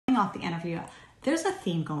off the interview, there's a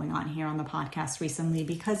theme going on here on the podcast recently,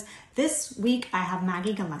 because this week I have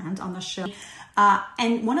Maggie Gallant on the show.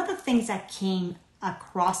 And one of the things that came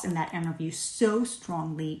across in that interview so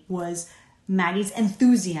strongly was Maggie's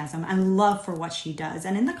enthusiasm and love for what she does.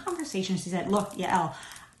 And in the conversation, she said, look, Yael,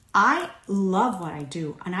 I love what I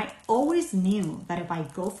do. And I always knew that if I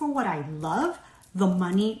go for what I love, the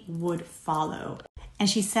money would follow. And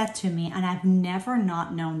she said to me, and I've never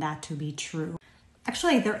not known that to be true.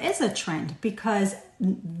 Actually, there is a trend, because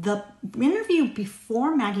the interview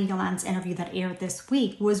before Maggie Gallant's interview that aired this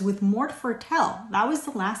week was with Mort Fertel. That was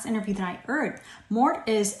the last interview that I heard. Mort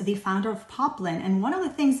is the founder of Poplin, and one of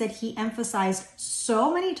the things that he emphasized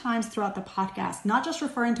so many times throughout the podcast, not just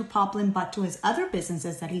referring to Poplin, but to his other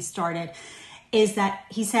businesses that he started, is that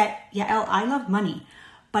he said, Yael, I love money.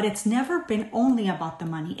 But it's never been only about the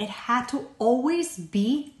money. It had to always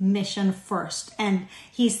be mission first. And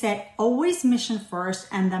he said, always mission first,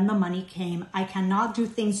 and then the money came. I cannot do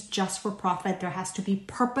things just for profit. There has to be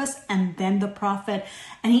purpose and then the profit.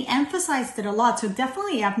 And he emphasized it a lot. So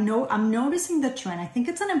definitely I'm noticing the trend. I think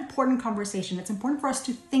it's an important conversation. It's important for us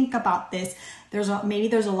to think about this. Maybe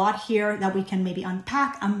there's a lot here that we can maybe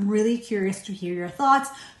unpack. I'm really curious to hear your thoughts.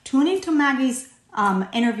 Tune into Maggie's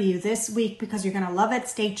interview this week, because you're gonna love it.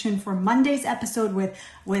 Stay tuned for Monday's episode with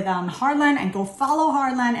Harlan, and go follow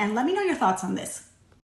Harlan and let me know your thoughts on this.